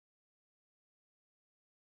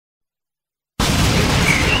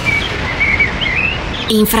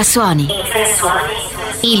Infrasuoni.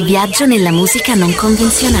 Il viaggio nella musica non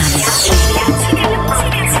convenzionale.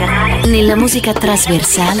 Nella musica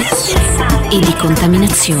trasversale e di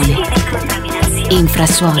contaminazione.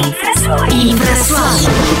 Infrasuoni. Infrasuoni.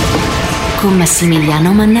 Con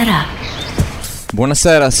Massimiliano Mannarà.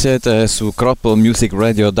 Buonasera, siete su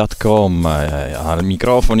cropplemusicradio.com, al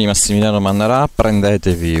microfoni Massimiliano Mannarà.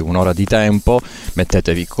 Prendetevi un'ora di tempo,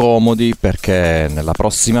 mettetevi comodi perché nella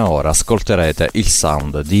prossima ora ascolterete il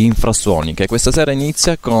sound di Infrasuoni, che questa sera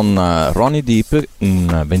inizia con Ronnie Deep,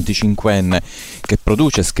 un 25enne che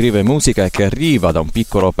produce, scrive musica e che arriva da un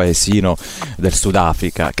piccolo paesino del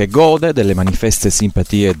Sudafrica, che gode delle manifeste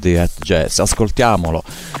simpatie di jazz. Ascoltiamolo,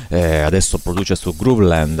 adesso produce su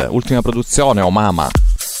Grooveland, ultima produzione, Mama.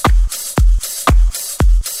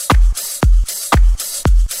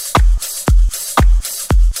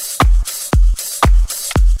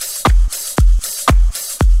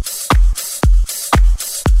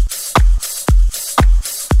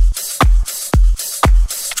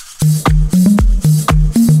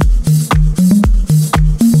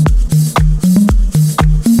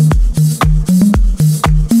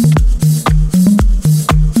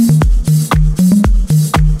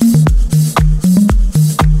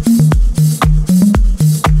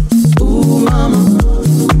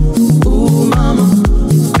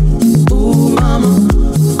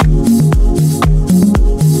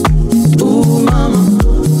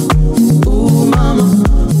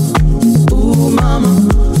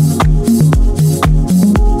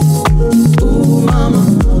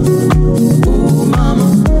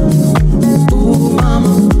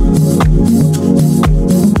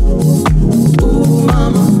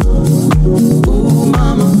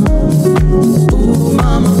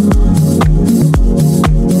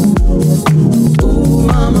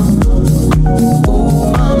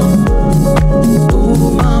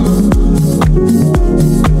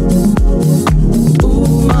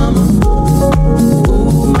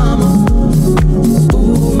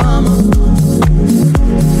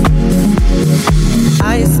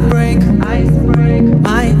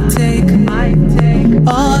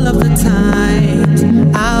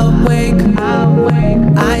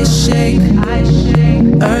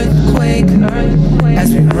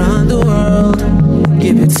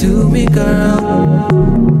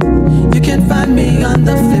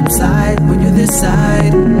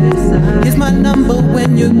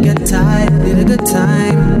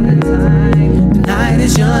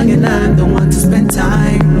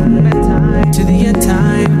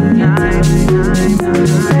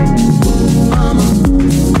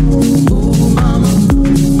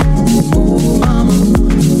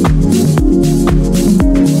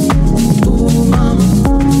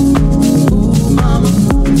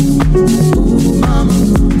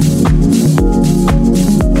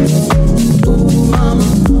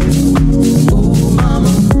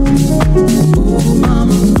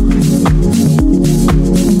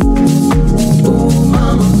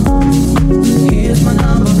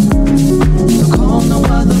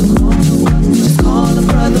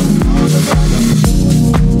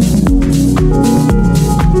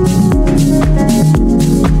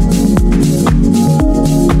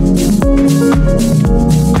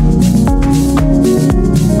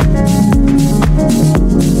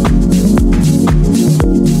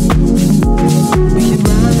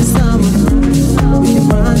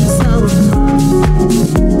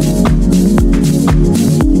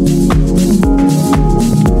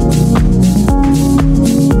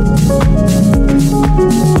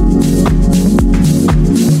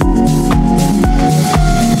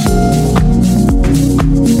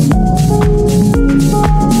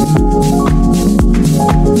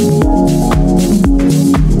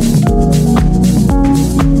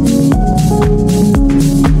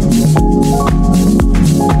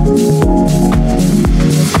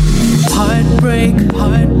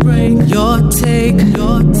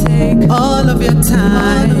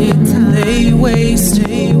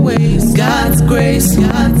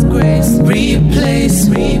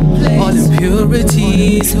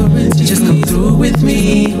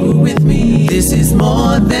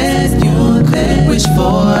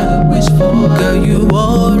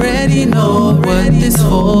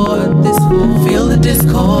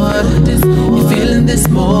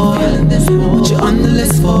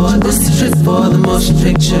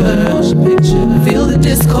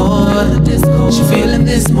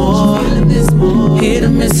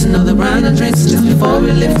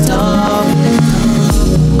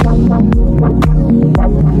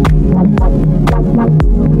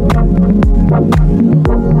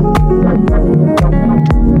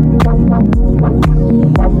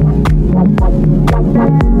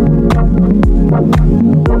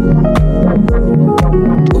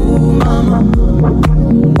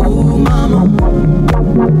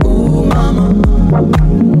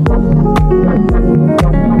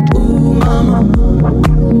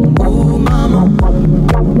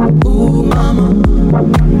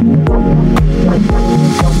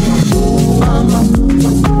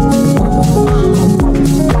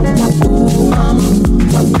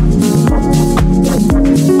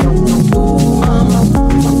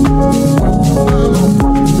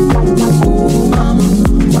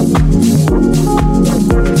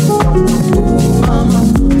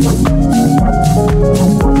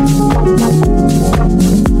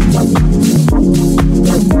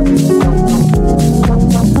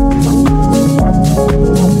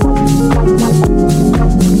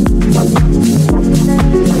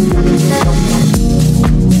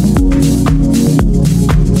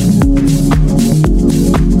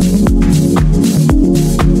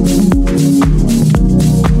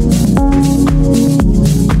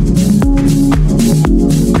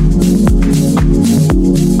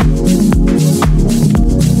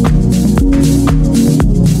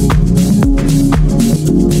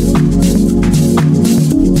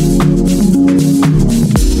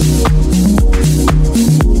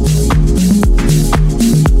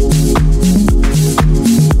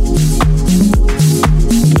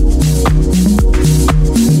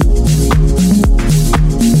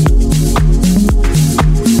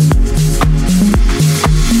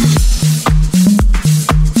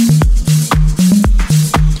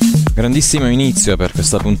 bellissimo inizio per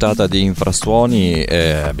questa puntata di Infrasuoni.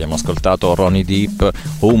 Abbiamo ascoltato Ronnie Deep,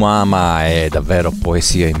 Umama e davvero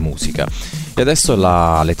poesia in musica. E adesso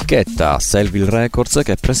l'etichetta Selville Records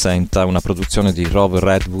che presenta una produzione di Rob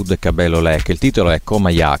Redwood e Cabello Lek. Il titolo è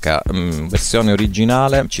Komayaka, versione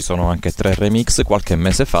originale, ci sono anche 3 remix. Qualche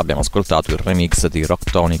mese fa abbiamo ascoltato il remix di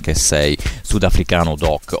Rock Tonic e 6 sudafricano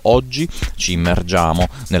Doc. Oggi ci immergiamo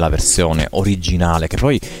nella versione originale, che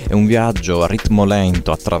poi è un viaggio a ritmo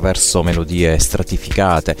lento attraverso melodie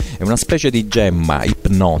stratificate, è una specie di gemma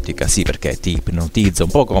ipnotica, sì, perché ti ipnotizza,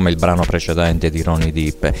 un po' come il brano precedente di Ronnie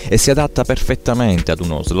Deep, e si adatta perfettamente ad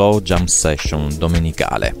uno slow jam session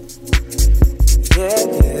domenicale.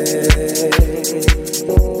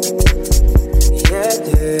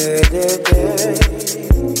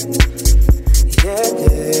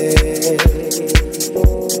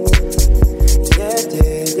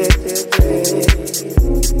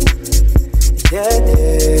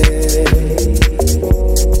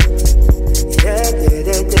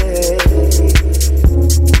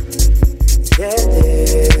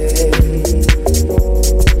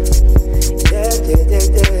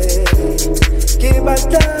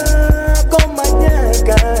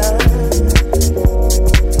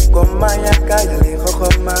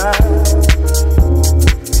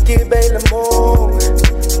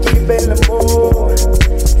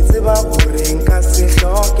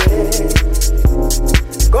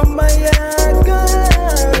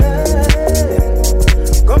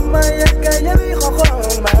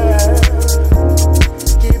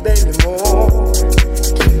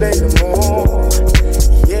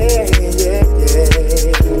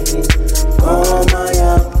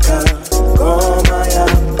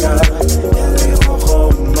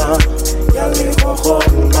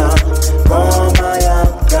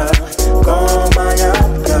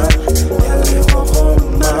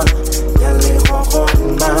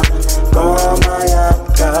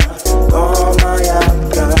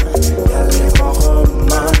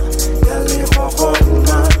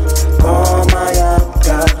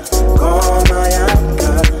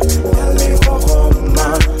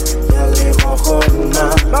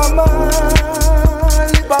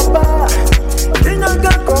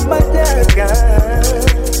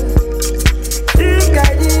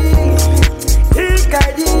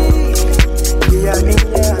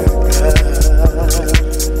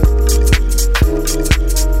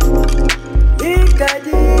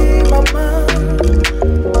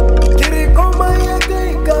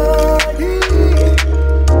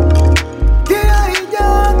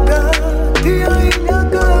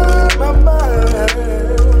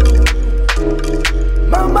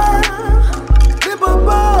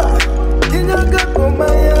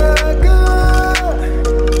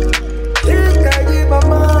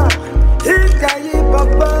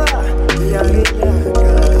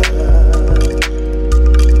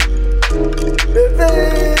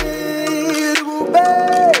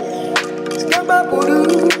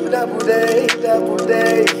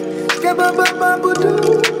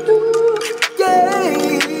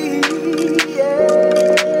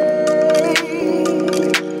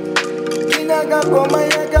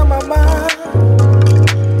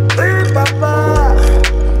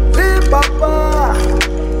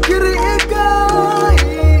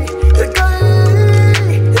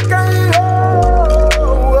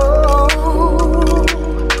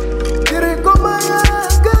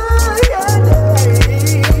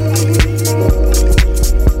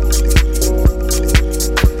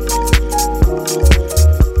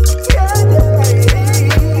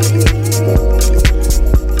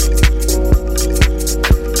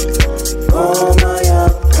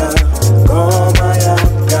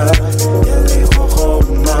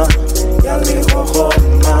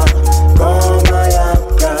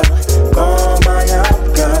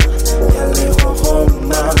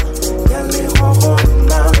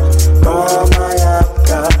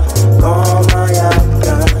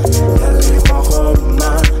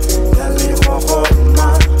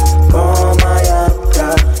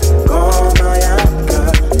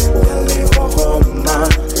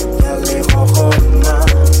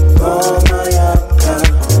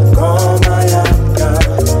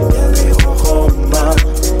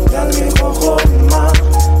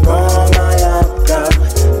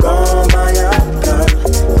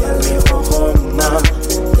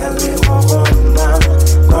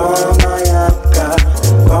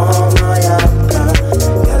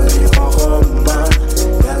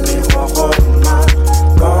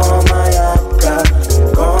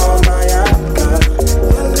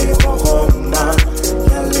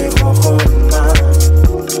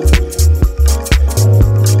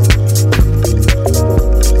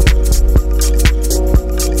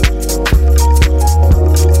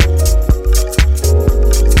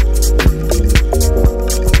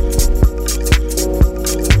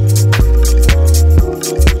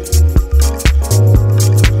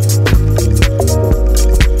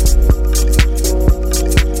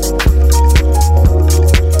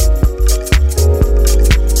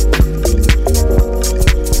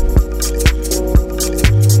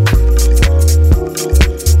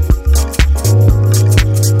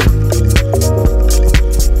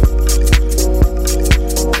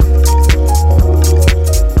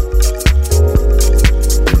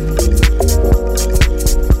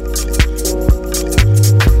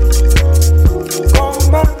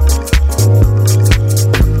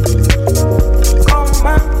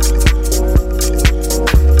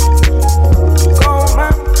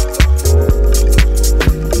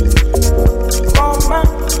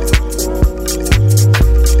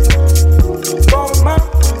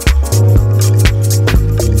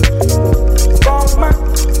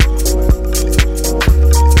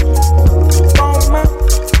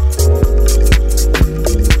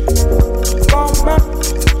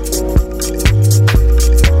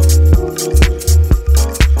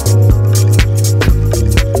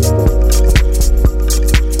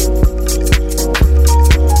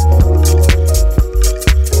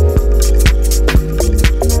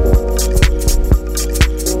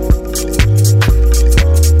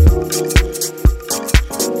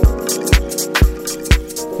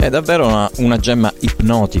 davvero una gemma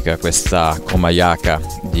ipnotica questa Komayaka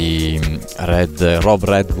di Rob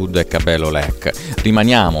Redwood e Cabello Lek.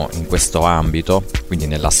 Rimaniamo in questo ambito, quindi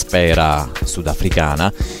nella sfera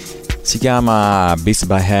sudafricana. Si chiama Beast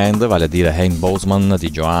by Hand, vale a dire Hein Boseman di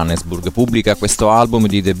Johannesburg. Pubblica questo album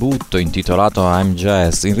di debutto intitolato I'm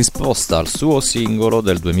Jazz in risposta al suo singolo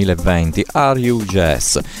del 2020 Are You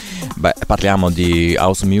Jazz? Beh, parliamo di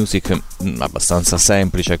house music abbastanza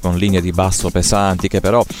semplice, con linee di basso pesanti che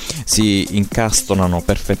però si incastonano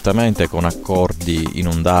perfettamente con accordi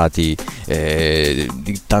inondati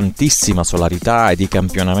di tantissima solarità e di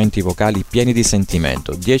campionamenti vocali pieni di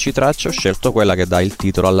sentimento. 10 tracce, ho scelto quella che dà il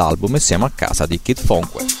titolo all'album e siamo a casa di Kid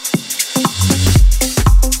Fonque.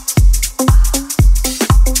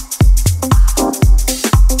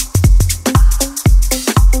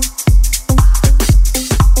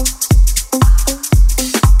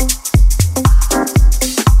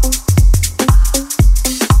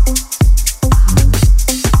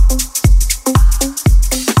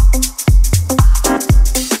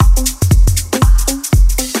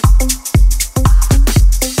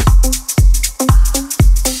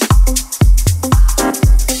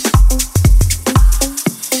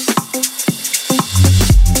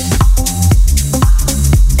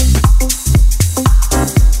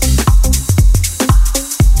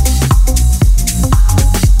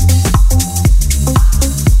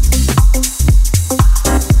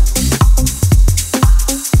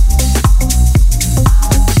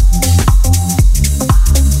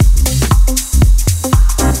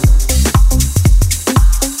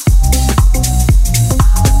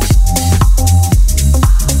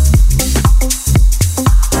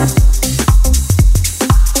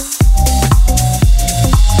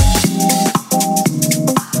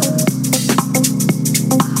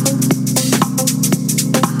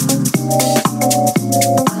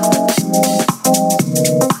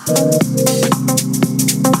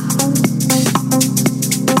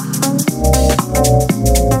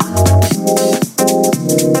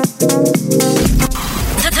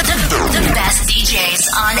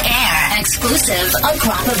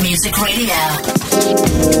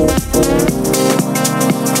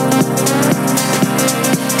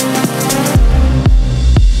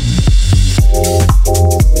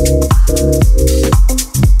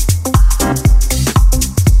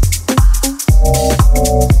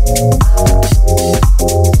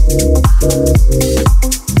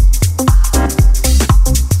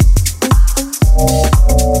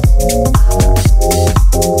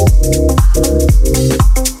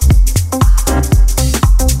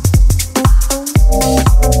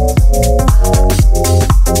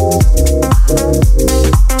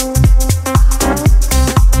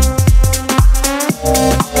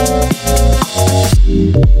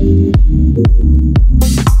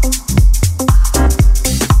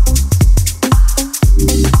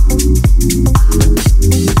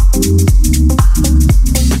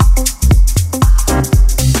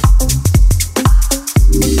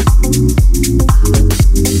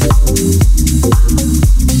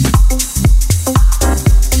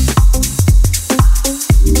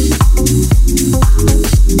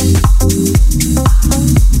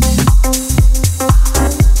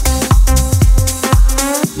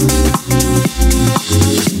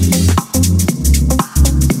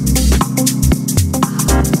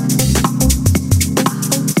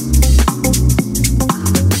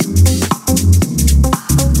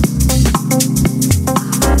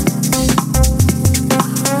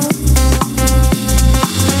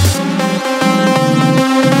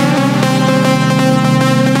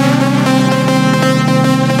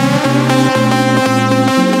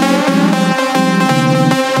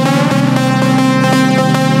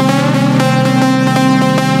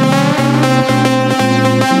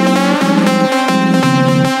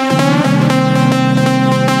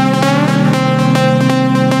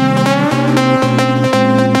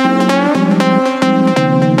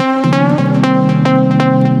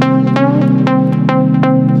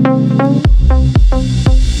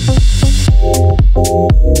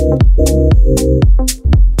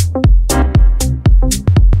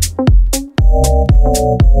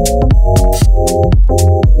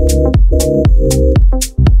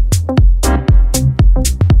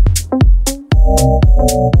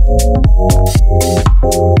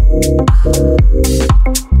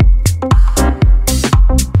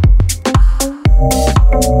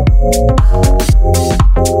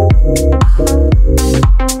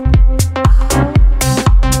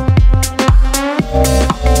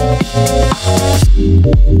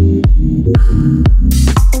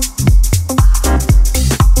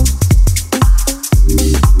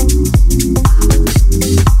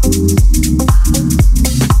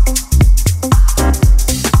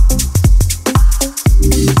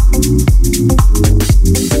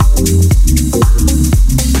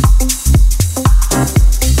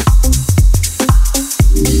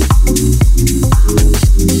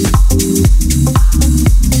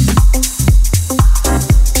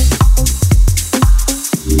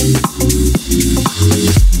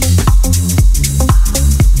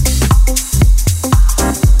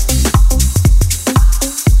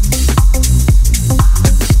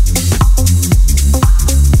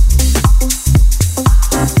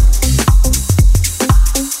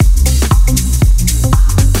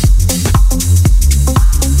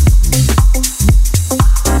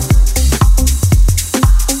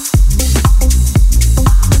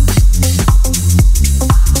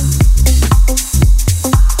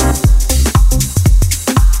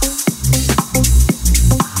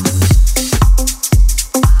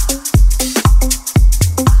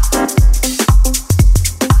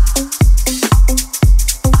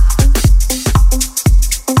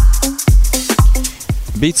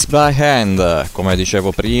 Beats by Hand, come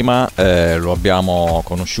dicevo prima, lo abbiamo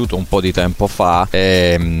conosciuto un po' di tempo fa,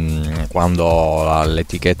 quando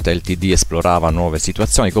l'etichetta LTD esplorava nuove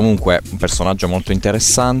situazioni. Comunque un personaggio molto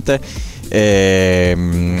interessante, e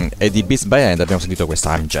di Beats by Hand abbiamo sentito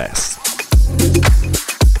questa I'm Jazz.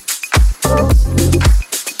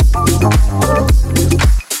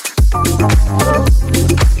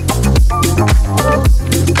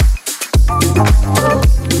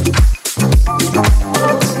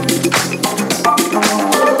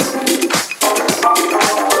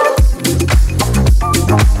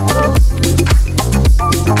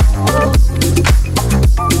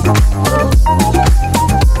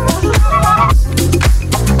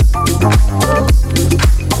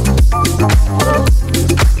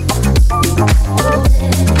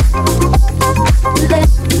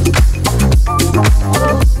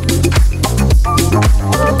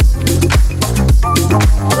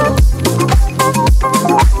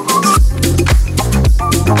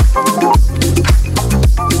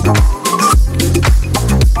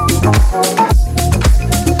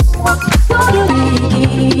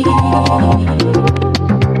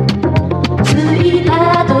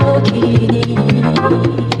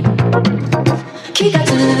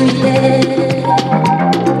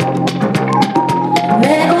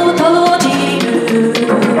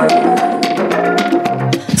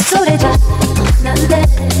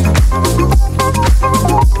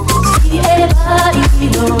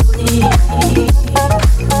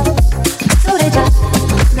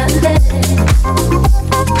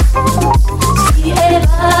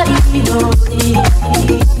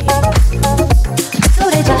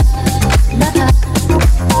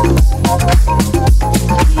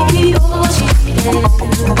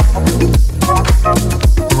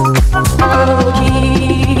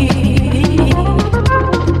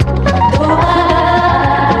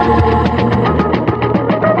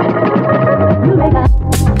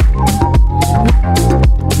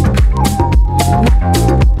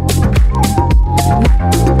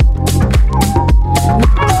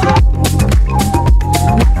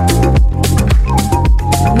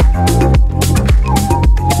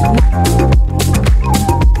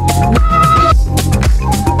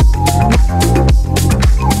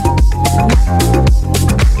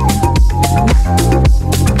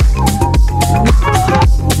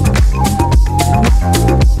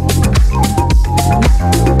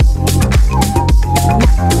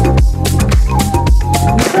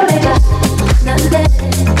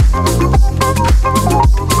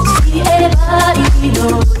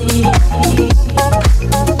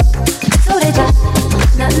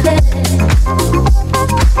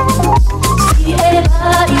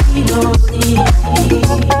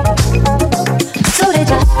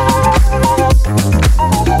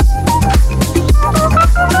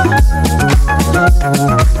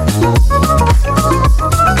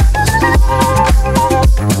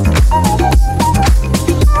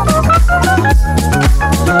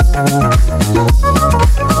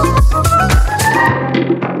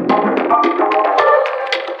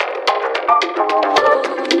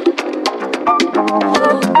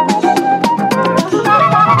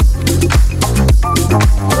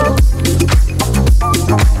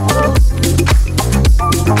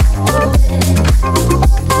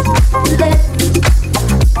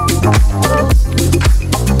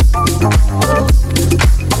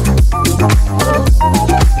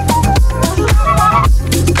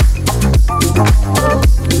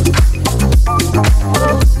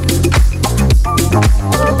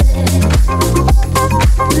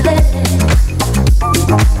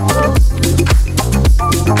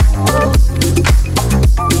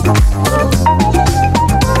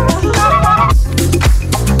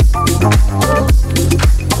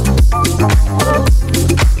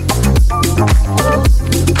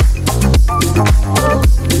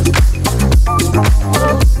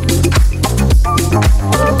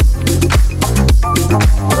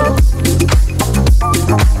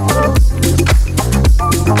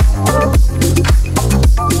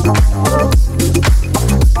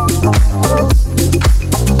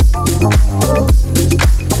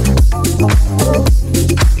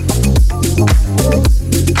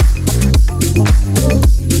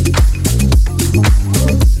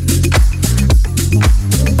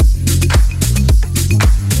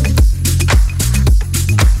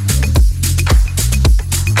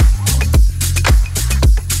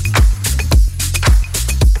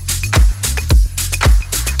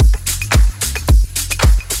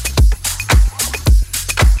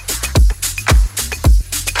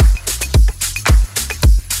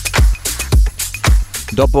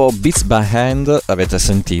 Dopo Beats by Hand avete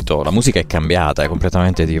sentito, la musica è cambiata, è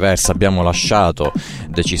completamente diversa, abbiamo lasciato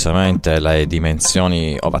decisamente le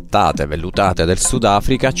dimensioni ovattate, vellutate del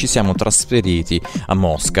Sudafrica, ci siamo trasferiti a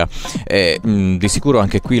Mosca e di sicuro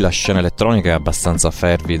anche qui la scena elettronica è abbastanza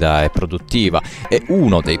fervida e produttiva e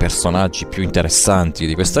uno dei personaggi più interessanti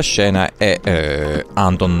di questa scena è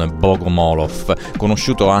Anton Bogomolov,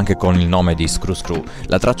 conosciuto anche con il nome di Screw Screw.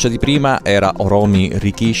 La traccia di prima era Oromi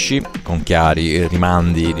Rikishi, con chiari rimandi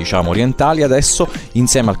diciamo orientali, adesso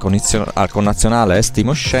insieme al connazionale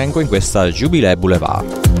Timoshenko in questa Jubilee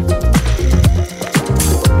Boulevard.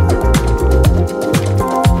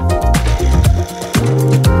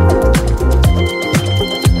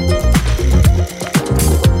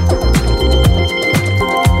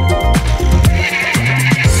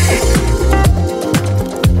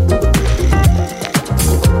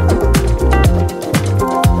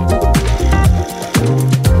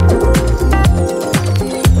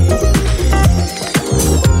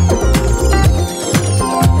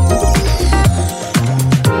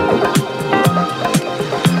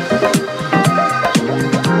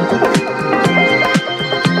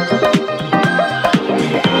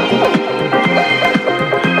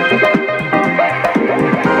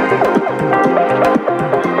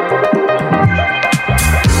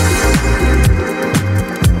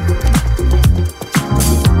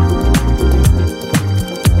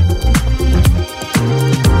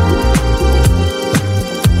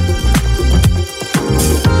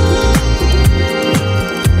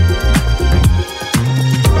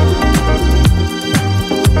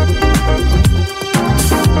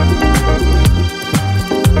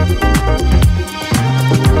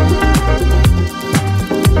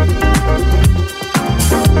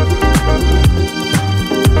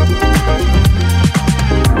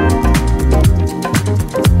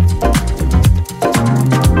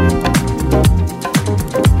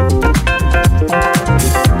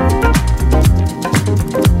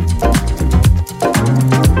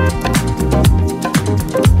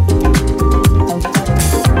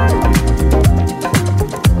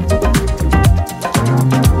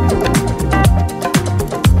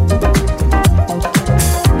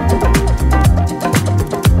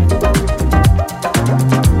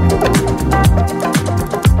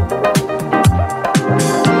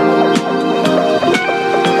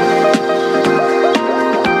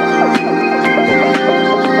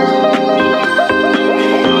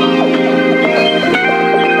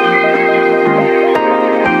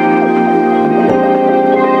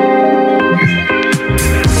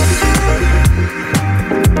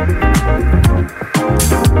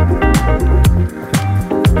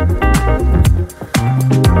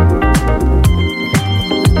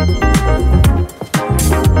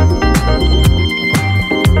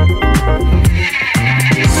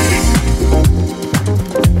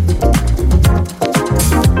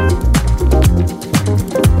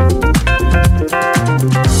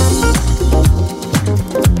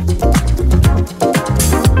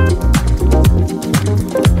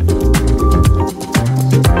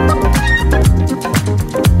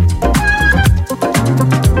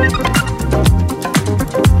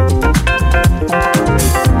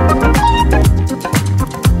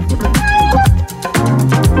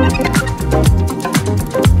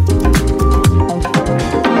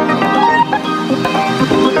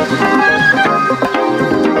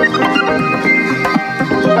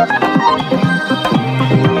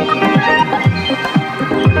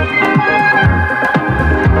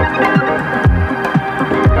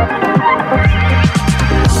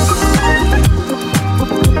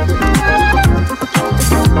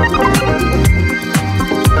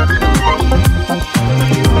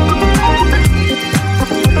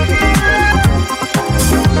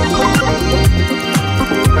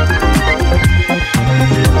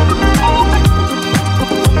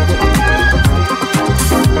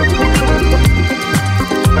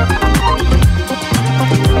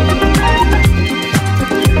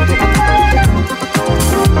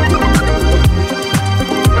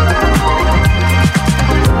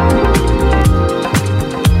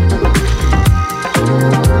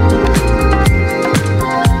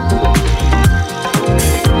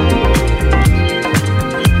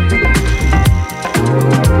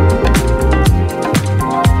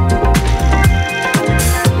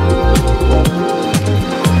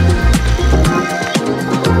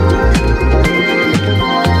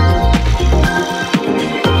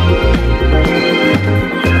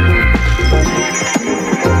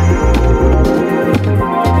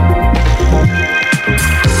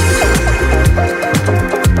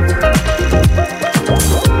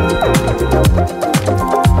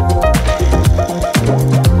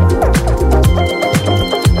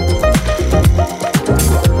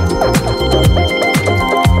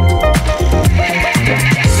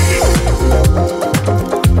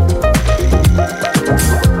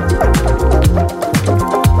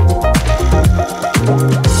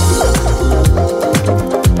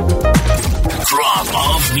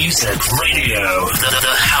 Music Radio,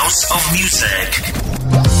 the house of music.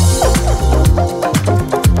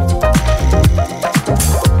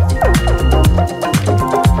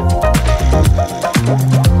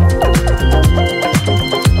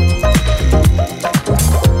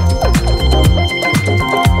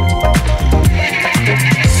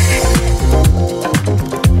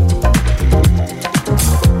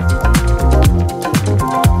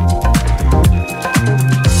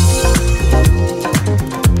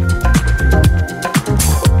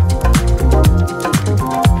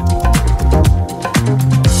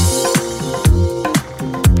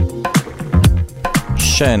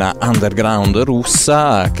 Scena underground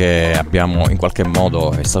russa che abbiamo in qualche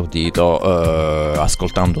modo esaudito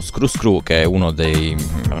ascoltando Screw Screw, che è uno degli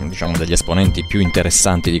esponenti più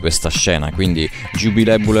interessanti di questa scena. Quindi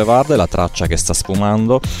Jubilee Boulevard è la traccia che sta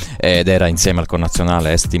sfumando ed era insieme al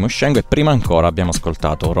connazionale Estimo Scengo, e prima ancora abbiamo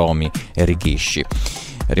ascoltato Romy e Rikishi.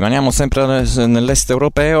 Rimaniamo sempre nell'est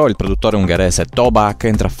europeo. Il produttore ungherese Tobak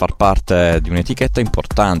entra a far parte di un'etichetta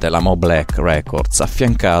importante, la Mo Black Records,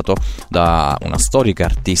 affiancato da una storica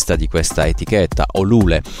artista di questa etichetta,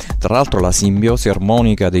 Olule. Tra l'altro la simbiosi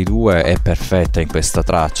armonica dei due è perfetta in questa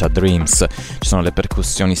traccia, Dreams. Ci sono le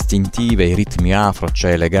percussioni istintive, i ritmi afro,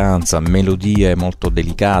 c'è eleganza, melodie molto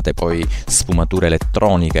delicate, poi sfumature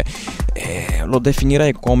elettroniche. Lo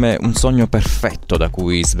definirei come un sogno perfetto da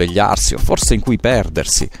cui svegliarsi, o forse in cui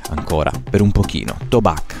perdersi ancora per un pochino.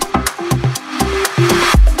 Tobak.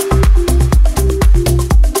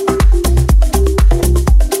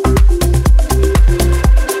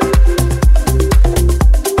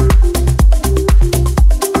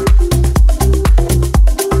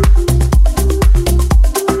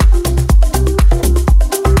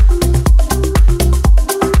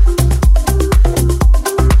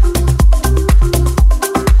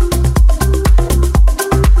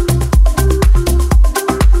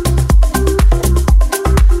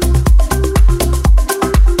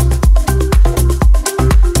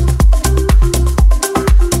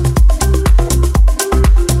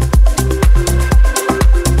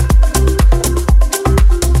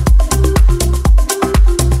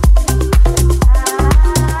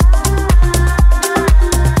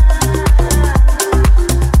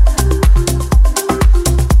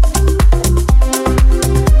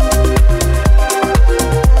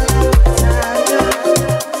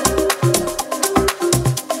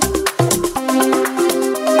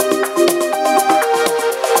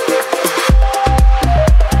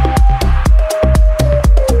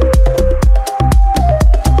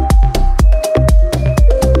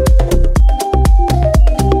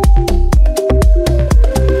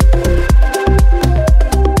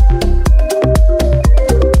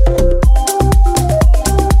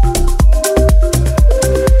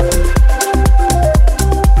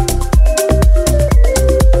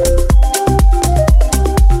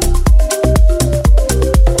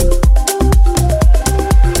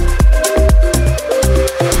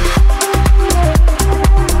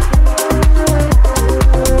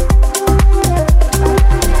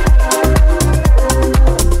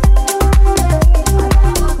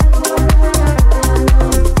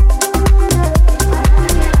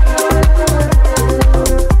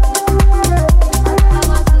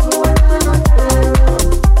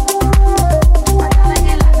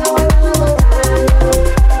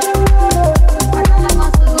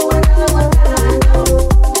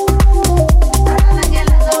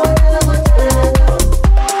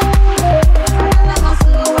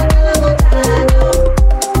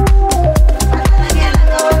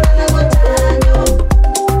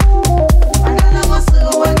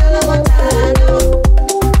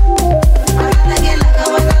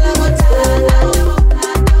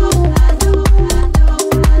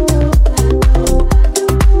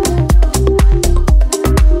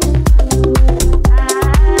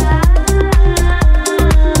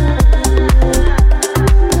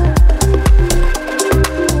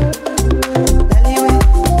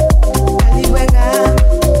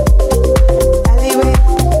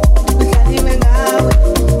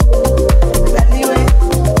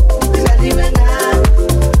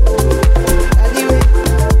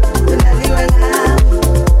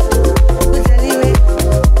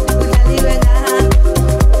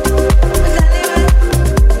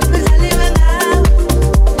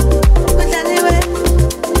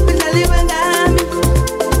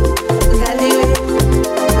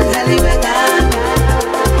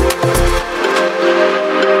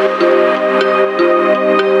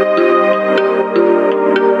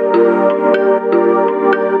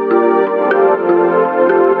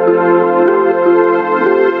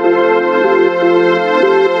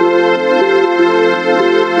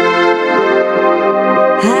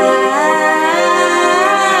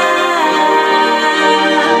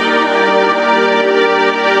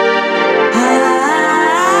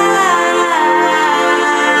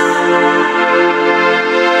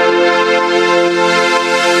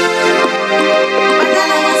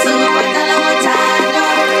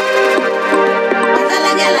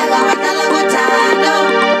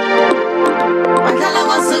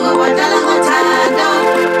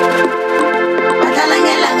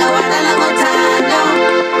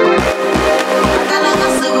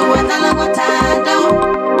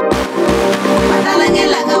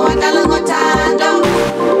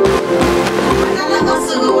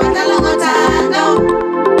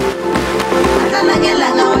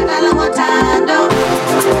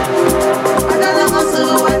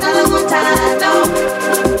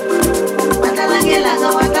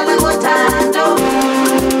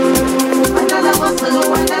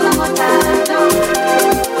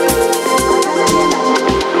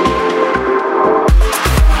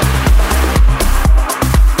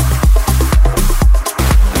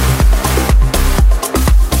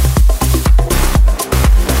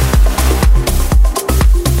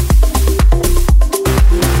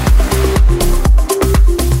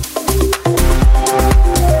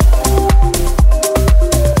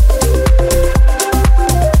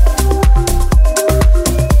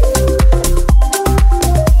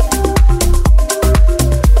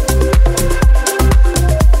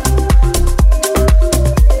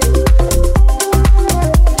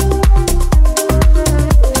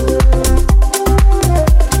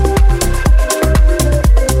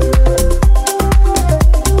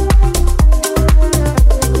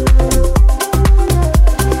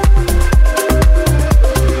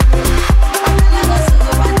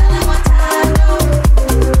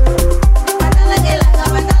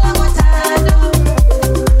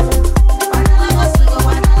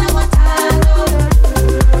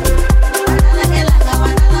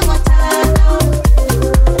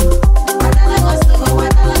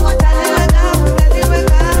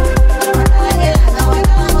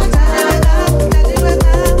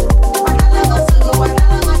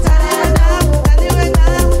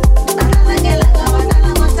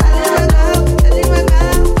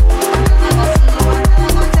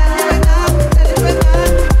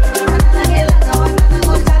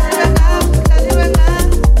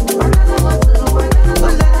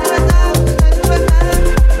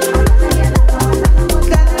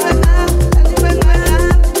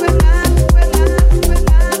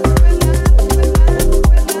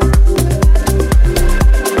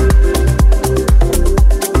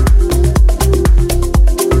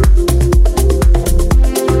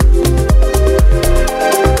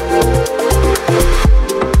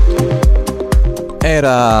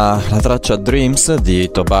 era la traccia Dreams di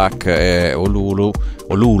Tobac e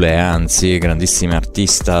Olule, anzi, grandissimi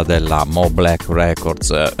artista della Mo Black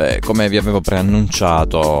Records. Come vi avevo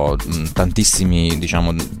preannunciato, tantissime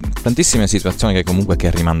situazioni che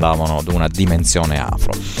rimandavano ad una dimensione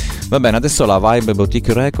afro. Va bene, adesso la Vibe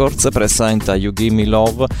Boutique Records presenta You Give Me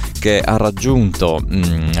Love, che ha raggiunto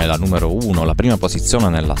la numero 1, la prima posizione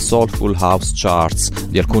nella Soulful House Charts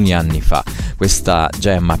di alcuni anni fa. Questa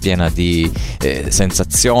gemma piena di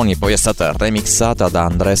sensazioni poi è stata remixata da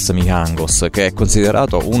Andrés Mijangos, che è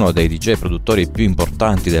considerato uno dei DJ produttori più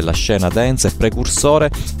importanti della scena dance e precursore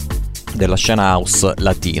della scena house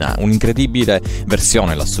latina. Un'incredibile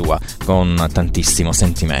versione la sua, con tantissimo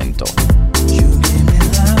sentimento.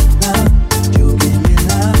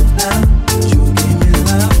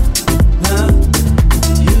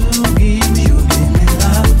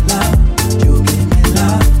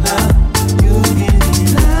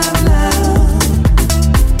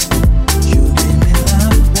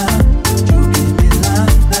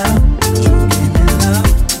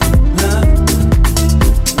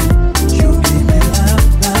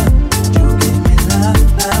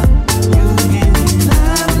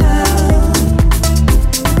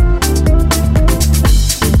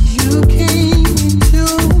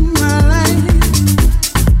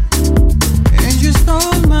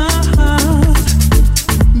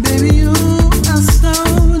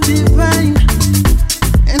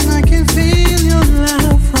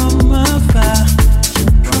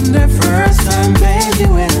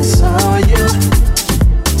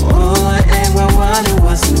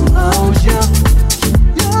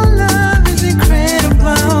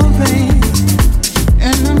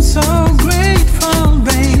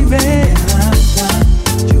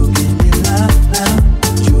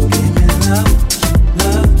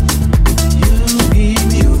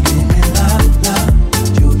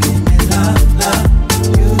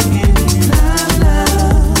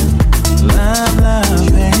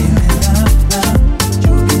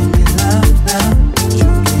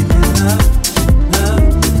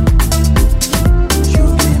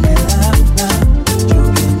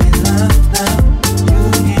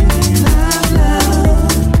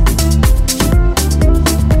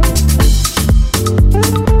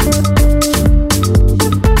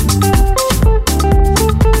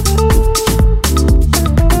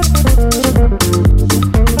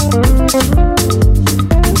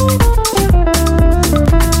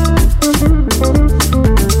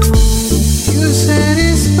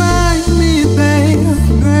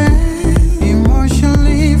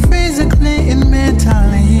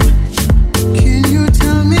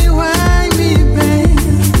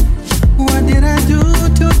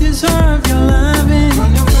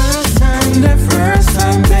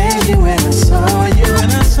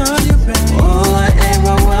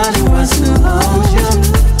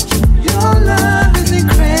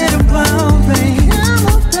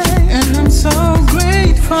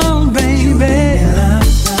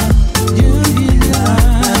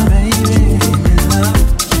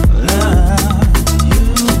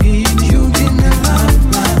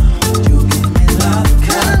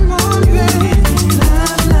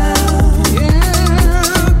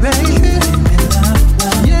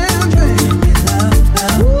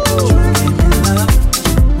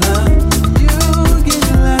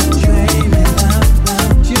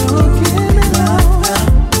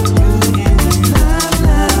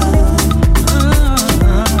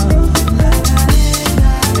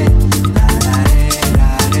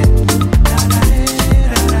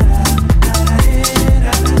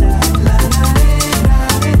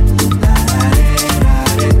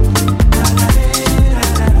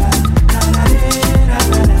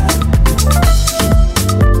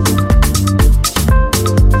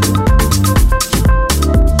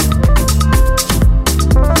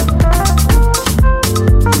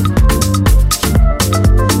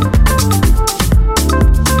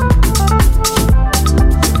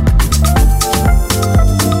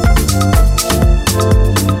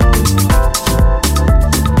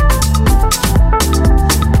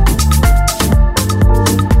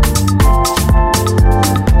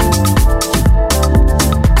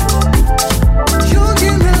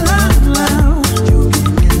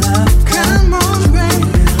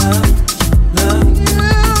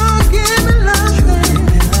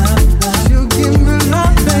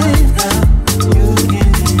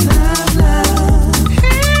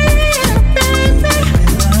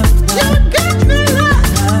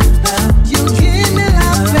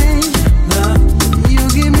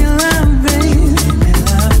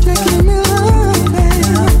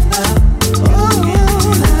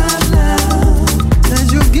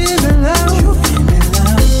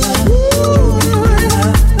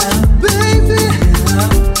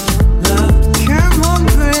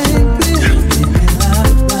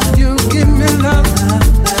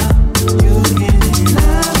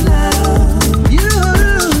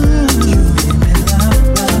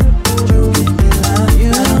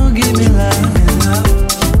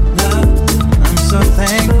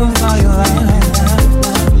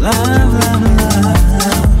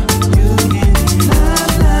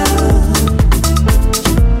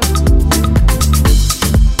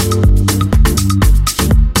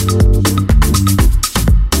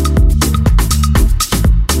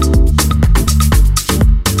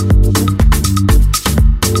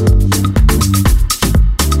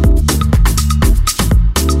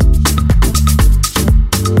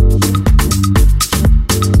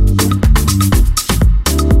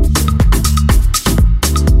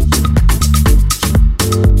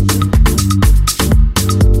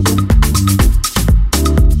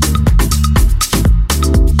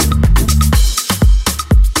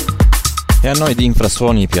 noi di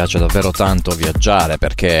Infrasuoni piace davvero tanto viaggiare,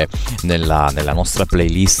 perché nella nostra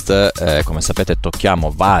playlist, come sapete,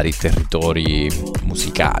 tocchiamo vari territori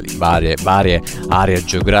musicali, varie aree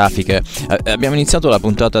geografiche. Abbiamo iniziato la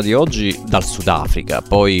puntata di oggi dal Sudafrica,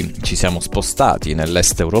 poi ci siamo spostati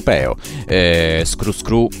nell'est europeo.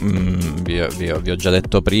 Screw, vi ho già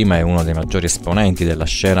detto prima, è uno dei maggiori esponenti della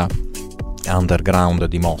scena underground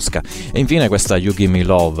di Mosca. E infine questa You Give Me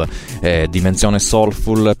Love, dimensione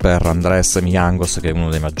soulful per Andrés Mijangos, che è uno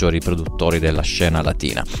dei maggiori produttori della scena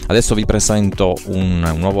latina. Adesso vi presento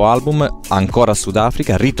un nuovo album, ancora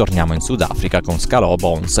Sudafrica. Ritorniamo in Sudafrica con Scalo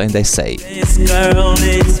Bones and They Say. This girl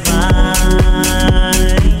is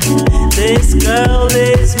mine. This girl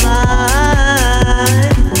is mine.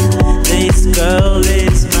 This girl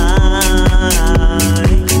is mine.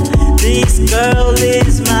 This girl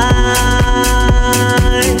is mine.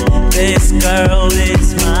 This girl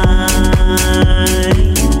is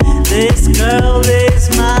mine. This girl is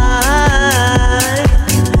mine.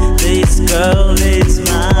 This girl is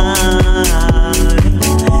mine.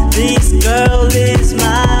 This girl is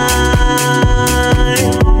mine.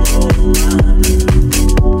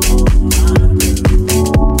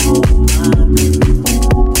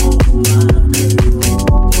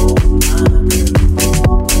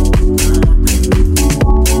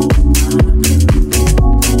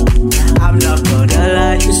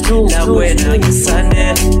 Wena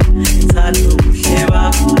ngisane ngithanda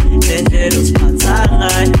ukuhleba lendlela usiphatha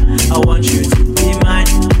ngayo. I want you to be mine,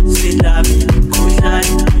 sweet love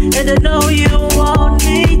mkhuhlane, and I know you want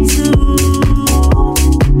me to.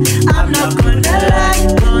 I'm not gonna lie,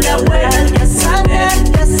 wena ngisane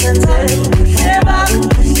ngithanda ukuhleba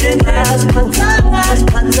lendlela usiphatha ngayo.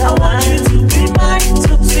 I want you to be mine,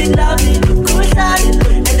 sweet love mkhuhlane,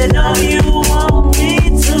 and I know you want me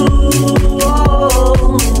to.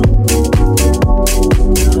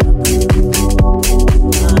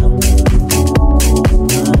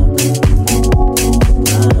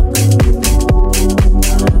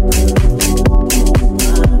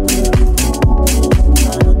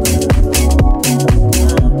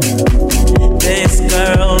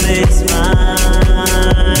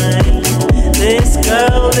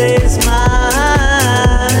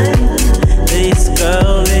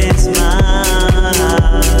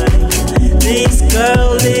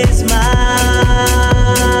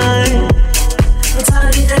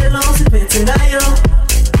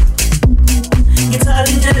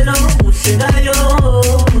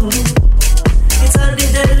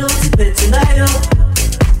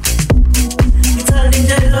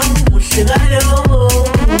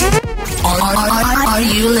 Are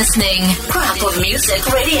you listening? Crop of Music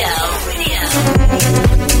Radio.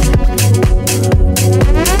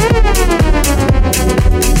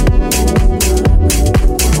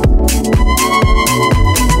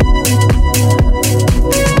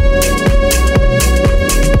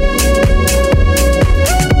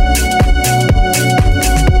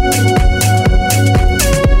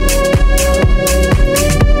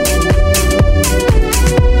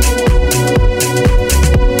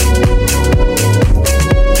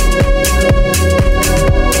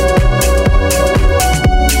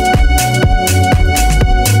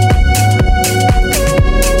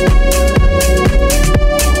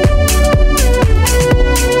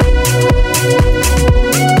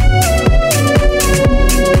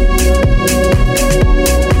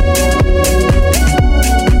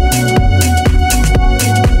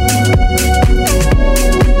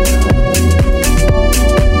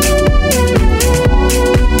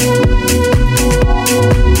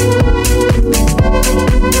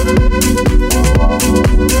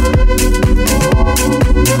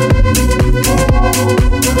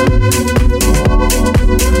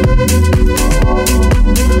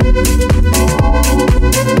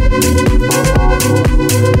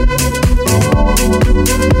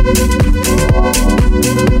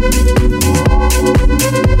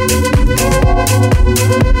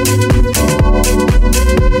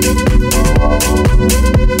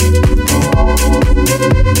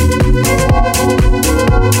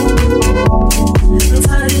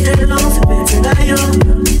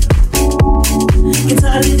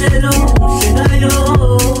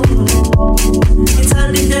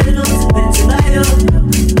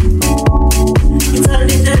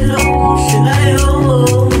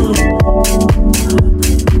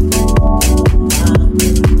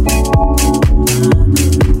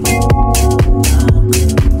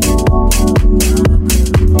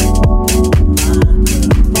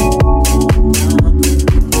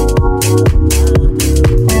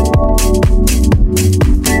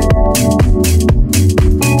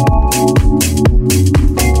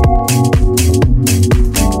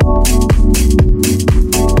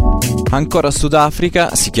 Ancora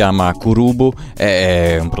Sudafrica, si chiama Kurubu,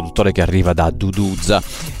 è un produttore che arriva da Duduza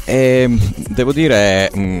e devo dire è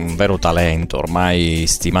un vero talento, ormai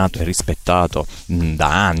stimato e rispettato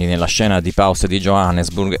da anni nella scena di house di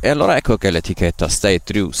Johannesburg, e allora ecco che l'etichetta Stay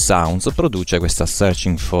True Sounds produce questa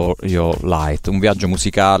Searching for Your Light, un viaggio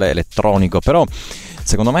musicale elettronico, però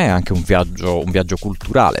secondo me è anche un viaggio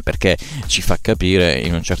culturale, perché ci fa capire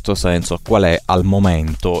in un certo senso qual è al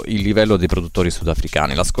momento il livello dei produttori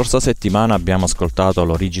sudafricani. La scorsa settimana abbiamo ascoltato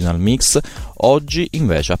l'original mix, oggi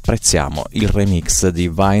invece apprezziamo il remix di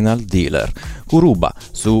Vinyl Dealer, Kuruba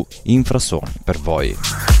su Infrasuoni per voi.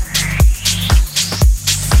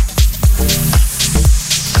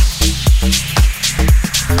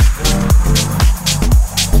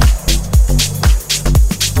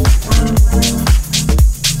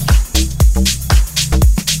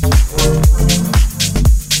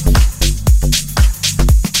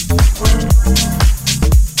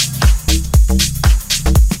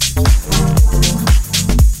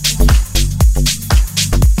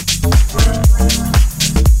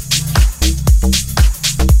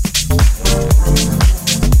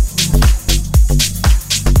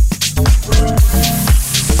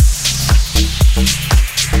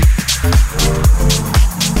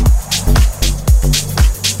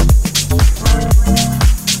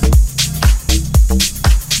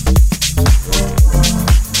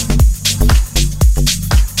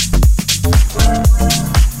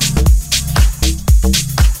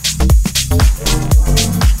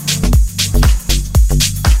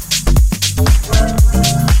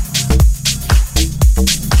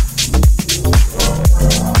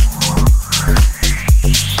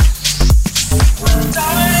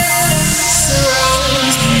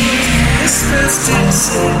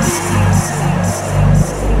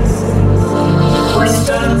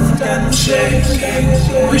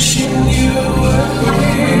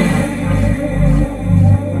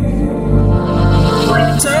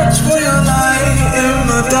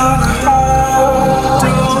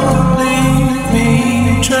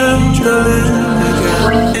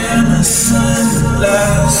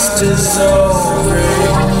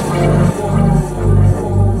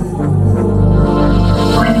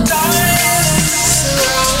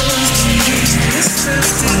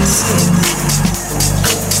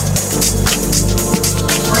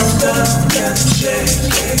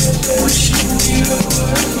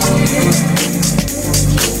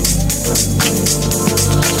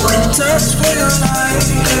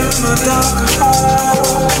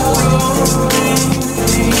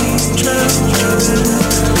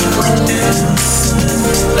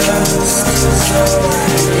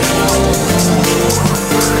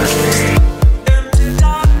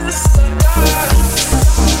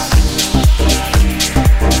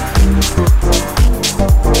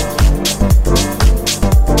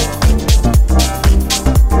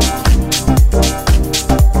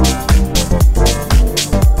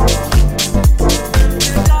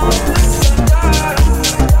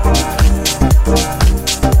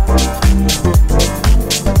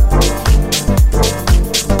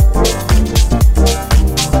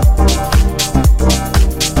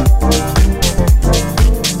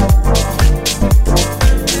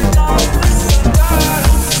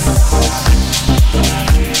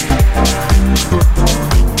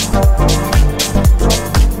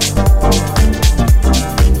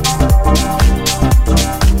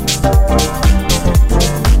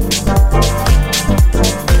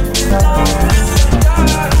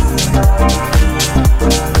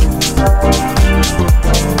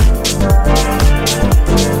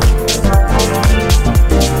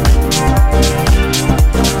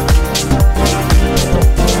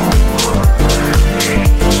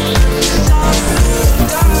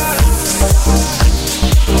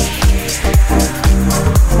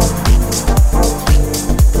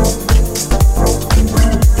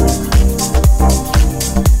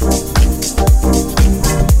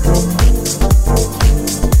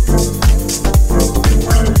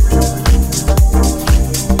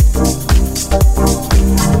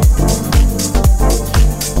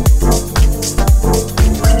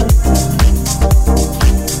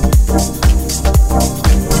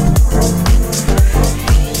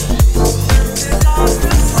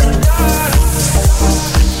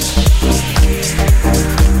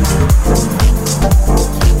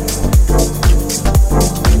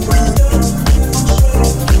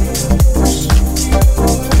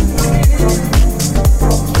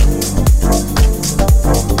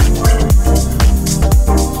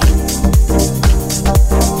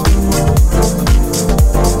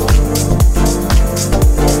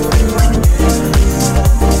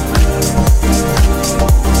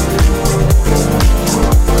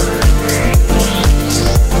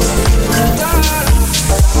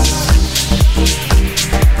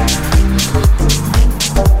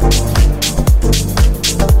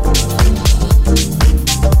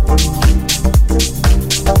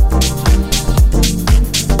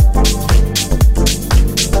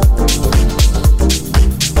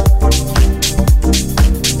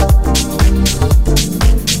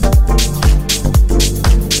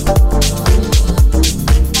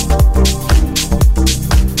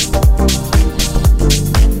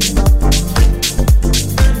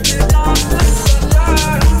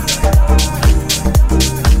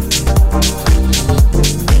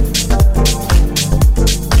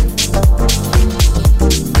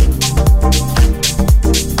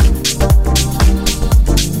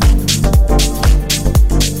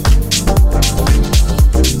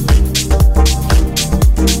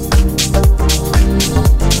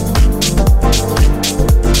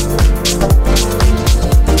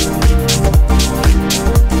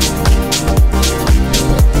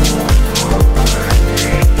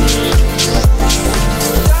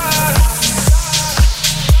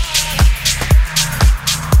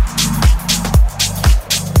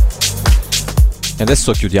 E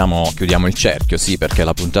adesso chiudiamo il cerchio, sì, perché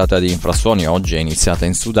la puntata di Infrasuoni oggi è iniziata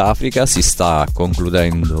in Sudafrica, si sta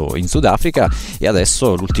concludendo in Sudafrica e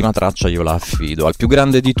adesso l'ultima traccia io la affido al più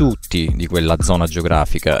grande di tutti di quella zona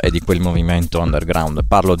geografica e di quel movimento underground.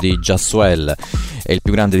 Parlo di Jaswell, è il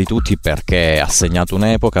più grande di tutti perché ha segnato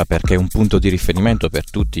un'epoca, perché è un punto di riferimento per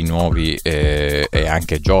tutti i nuovi e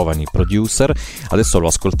anche giovani producer. Adesso lo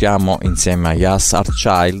ascoltiamo insieme a Yas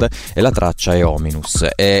Artchild e la traccia è Ominous.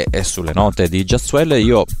 E sulle note di Jaswell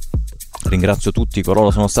io ringrazio tutti coloro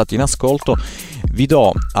che sono stati in ascolto, vi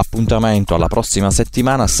do appuntamento alla prossima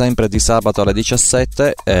settimana, sempre di sabato alle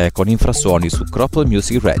 17 con Infrasuoni su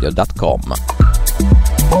cropmusicradio.com.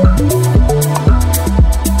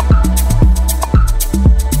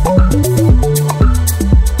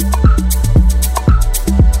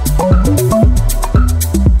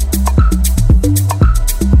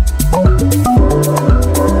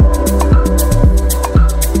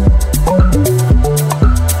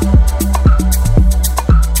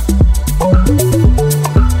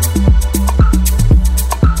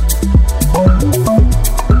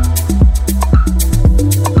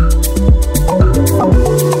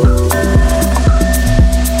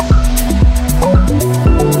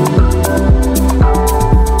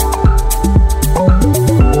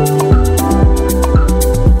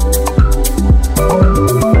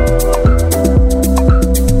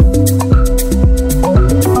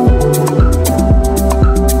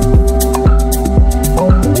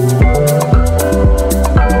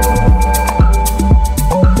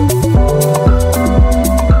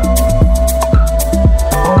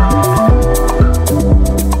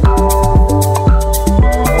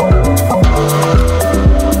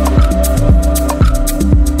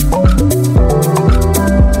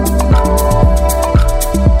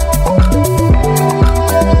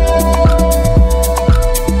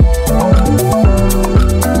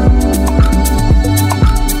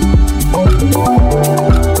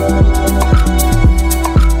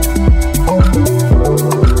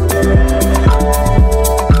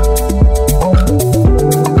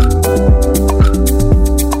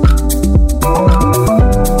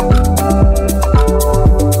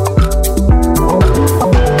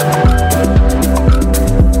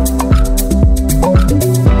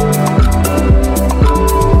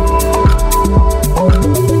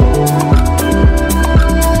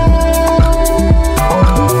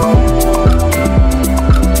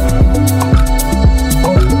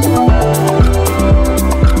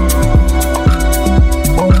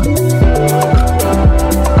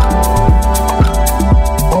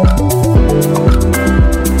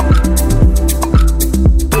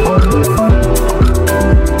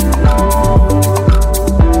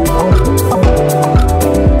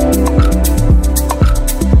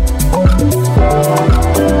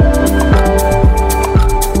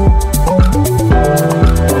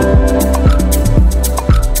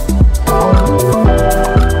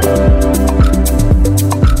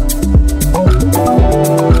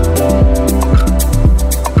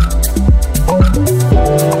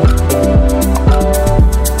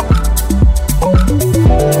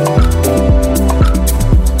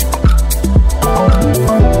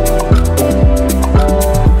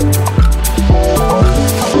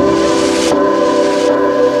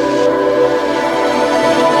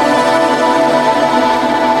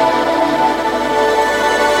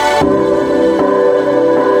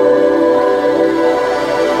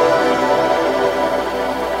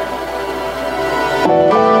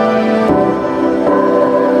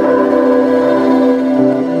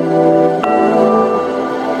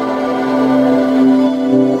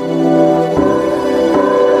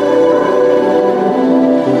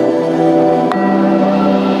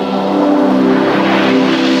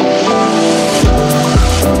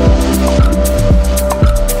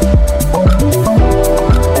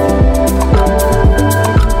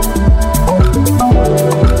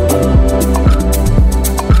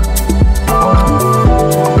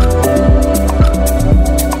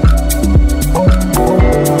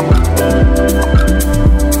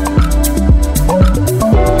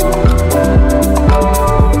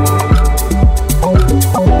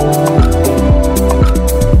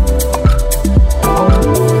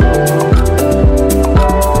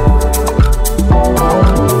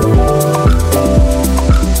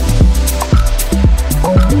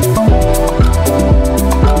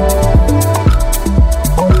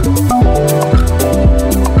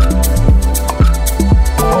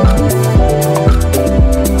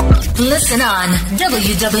 Listen on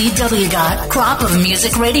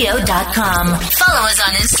www.cropofmusicradio.com. Follow us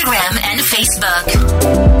on Instagram and Facebook.